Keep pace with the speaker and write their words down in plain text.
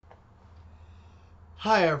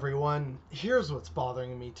Hi everyone, here's what's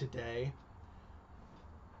bothering me today.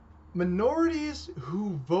 Minorities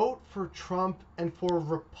who vote for Trump and for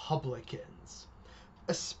Republicans,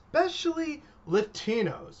 especially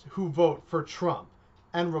Latinos who vote for Trump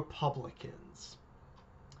and Republicans.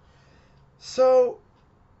 So,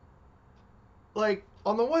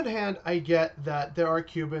 on the one hand, I get that there are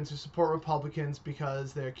Cubans who support Republicans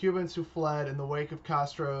because they're Cubans who fled in the wake of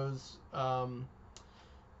Castro's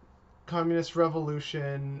communist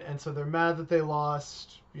revolution, and so they're mad that they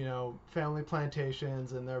lost, family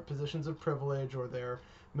plantations and their positions of privilege or their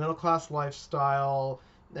middle class lifestyle,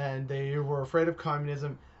 and they were afraid of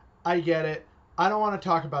communism. I get it. I don't want to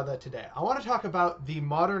talk about that today. I want to talk about the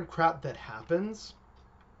modern crap that happens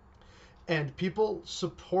and people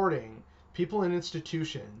supporting people in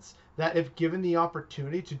institutions that, if given the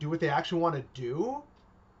opportunity to do what they actually want to do,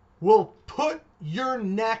 will put your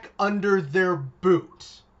neck under their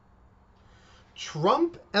boot.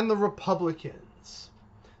 Trump and the Republicans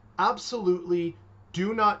absolutely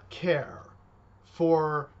do not care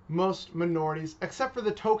for most minorities, except for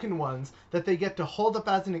the token ones that they get to hold up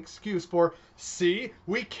as an excuse for, see,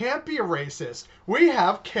 we can't be a racist. We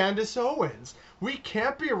have Candace Owens. We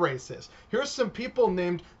can't be a racist. Here's some people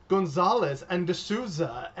named Gonzalez and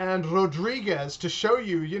D'Souza and Rodriguez to show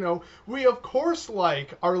you, we of course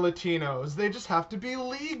like our Latinos. They just have to be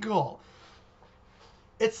legal.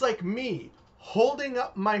 It's like me holding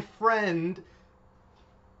up my friend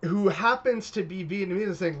who happens to be Vietnamese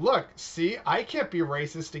and saying, look, see, I can't be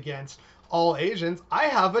racist against all Asians. I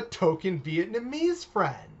have a token Vietnamese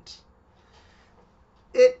friend.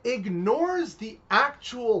 It ignores the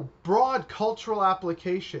actual broad cultural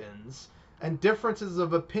applications and differences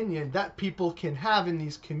of opinion that people can have in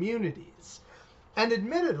these communities. And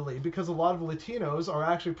admittedly, because a lot of Latinos are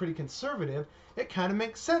actually pretty conservative, it kind of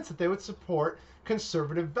makes sense that they would support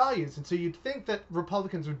conservative values. And so you'd think that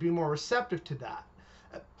Republicans would be more receptive to that.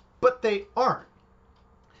 But they aren't.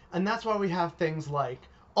 And that's why we have things like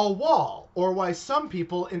a wall, or why some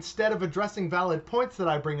people, instead of addressing valid points that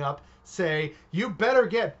I bring up, say, you better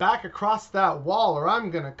get back across that wall or I'm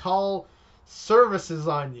going to call services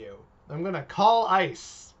on you. I'm going to call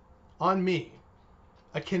ICE on me,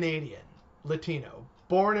 a Canadian, Latino,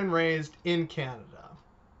 born and raised in Canada.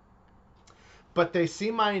 But they see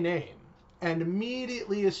my name and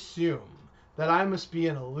immediately assume that I must be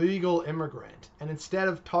an illegal immigrant. And instead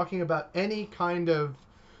of talking about any kind of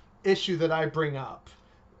issue that I bring up,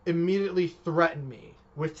 immediately threaten me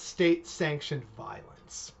with state-sanctioned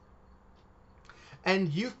violence. And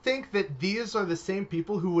you think that these are the same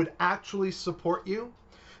people who would actually support you?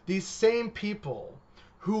 These same people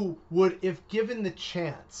who would, if given the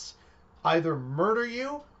chance, either murder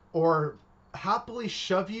you or happily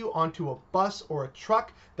shove you onto a bus or a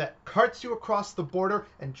truck that carts you across the border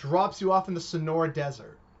and drops you off in the Sonora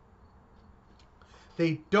Desert.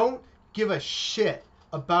 They don't give a shit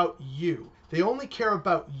about you. They only care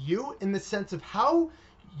about you in the sense of how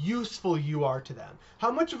useful you are to them,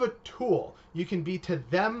 how much of a tool you can be to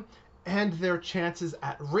them and their chances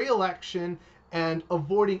at re-election, and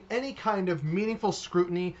avoiding any kind of meaningful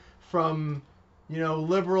scrutiny from,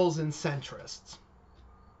 liberals and centrists.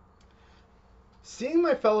 Seeing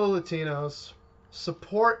my fellow Latinos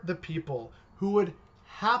support the people who would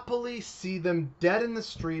happily see them dead in the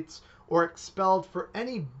streets or expelled for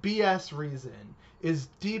any BS reason is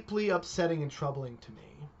deeply upsetting and troubling to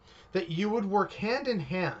me. That you would work hand in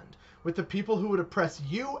hand with the people who would oppress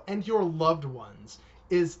you and your loved ones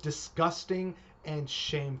is disgusting and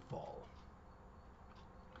shameful.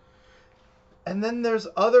 And then there's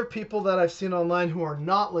other people that I've seen online who are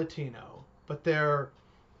not Latino, but they're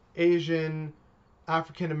Asian,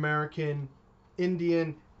 African American,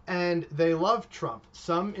 Indian, and they love Trump.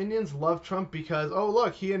 Some Indians love Trump because, oh,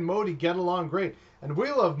 look, he and Modi get along great. And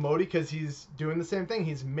we love Modi because he's doing the same thing.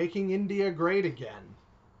 He's making India great again.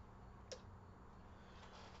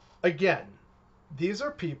 Again, these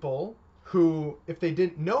are people who, if they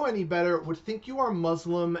didn't know any better, would think you are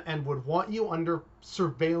Muslim and would want you under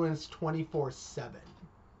surveillance 24/7.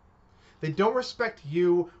 They don't respect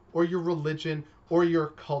you or your religion or your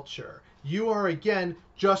culture. You are, again,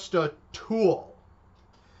 just a tool.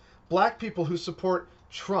 Black people who support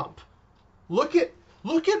Trump. Look at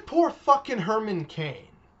poor fucking Herman Cain.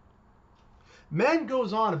 Man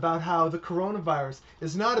goes on about how the coronavirus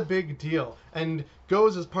is not a big deal and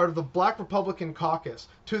goes as part of the Black Republican Caucus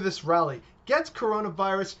to this rally, gets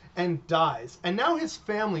coronavirus and dies. And now his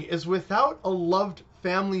family is without a loved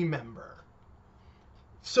family member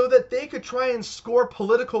so that they could try and score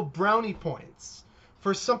political brownie points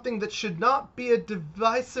for something that should not be a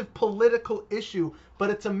divisive political issue, but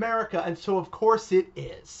it's America, and so of course it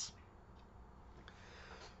is.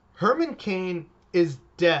 Herman Cain is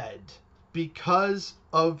dead because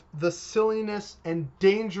of the silliness and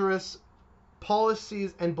dangerous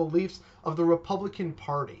policies and beliefs of the Republican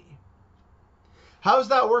Party. How's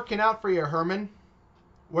that working out for you, Herman?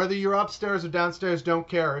 Whether you're upstairs or downstairs, don't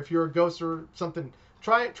care. If you're a ghost or something,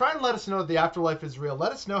 try and let us know that the afterlife is real.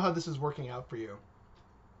 Let us know how this is working out for you.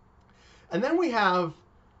 And then we have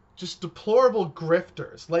just deplorable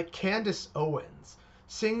grifters like Candace Owens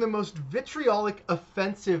saying the most vitriolic,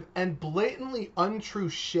 offensive, and blatantly untrue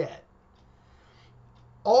shit,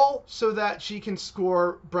 all so that she can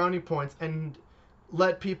score brownie points and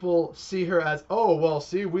let people see her as, oh, well,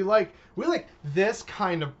 see, we like this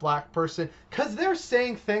kind of black person because they're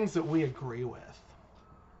saying things that we agree with.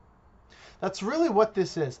 That's really what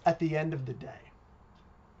this is at the end of the day.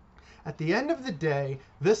 At the end of the day,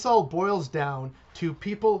 this all boils down to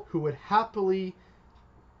people who would happily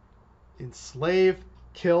enslave,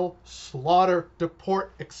 kill, slaughter,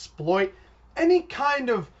 deport, exploit, any kind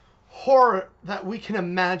of horror that we can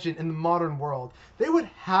imagine in the modern world. They would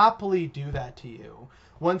happily do that to you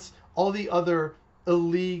once all the other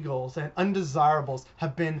illegals and undesirables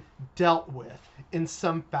have been dealt with in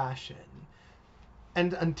some fashion.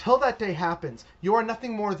 And until that day happens, you are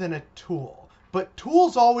nothing more than a tool. But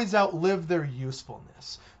tools always outlive their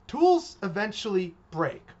usefulness. Tools eventually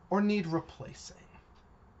break or need replacing.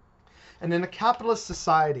 And in a capitalist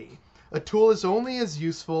society, a tool is only as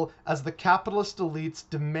useful as the capitalist elites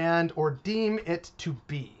demand or deem it to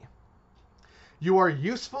be. You are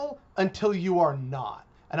useful until you are not.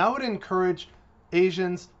 And I would encourage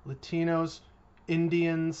Asians, Latinos,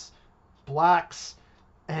 Indians, blacks,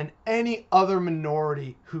 and any other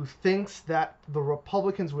minority who thinks that the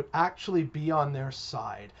Republicans would actually be on their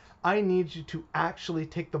side. I need you to actually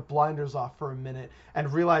take the blinders off for a minute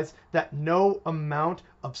and realize that no amount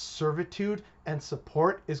of servitude and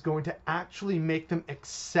support is going to actually make them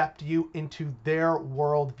accept you into their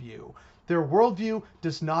worldview. Their worldview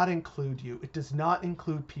does not include you. It does not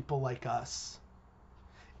include people like us.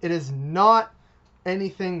 It is not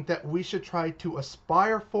anything that we should try to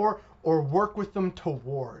aspire for or work with them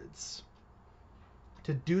towards.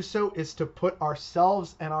 To do so is to put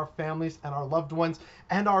ourselves and our families and our loved ones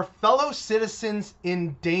and our fellow citizens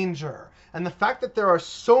in danger. And the fact that there are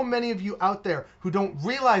so many of you out there who don't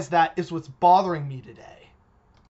realize that is what's bothering me today.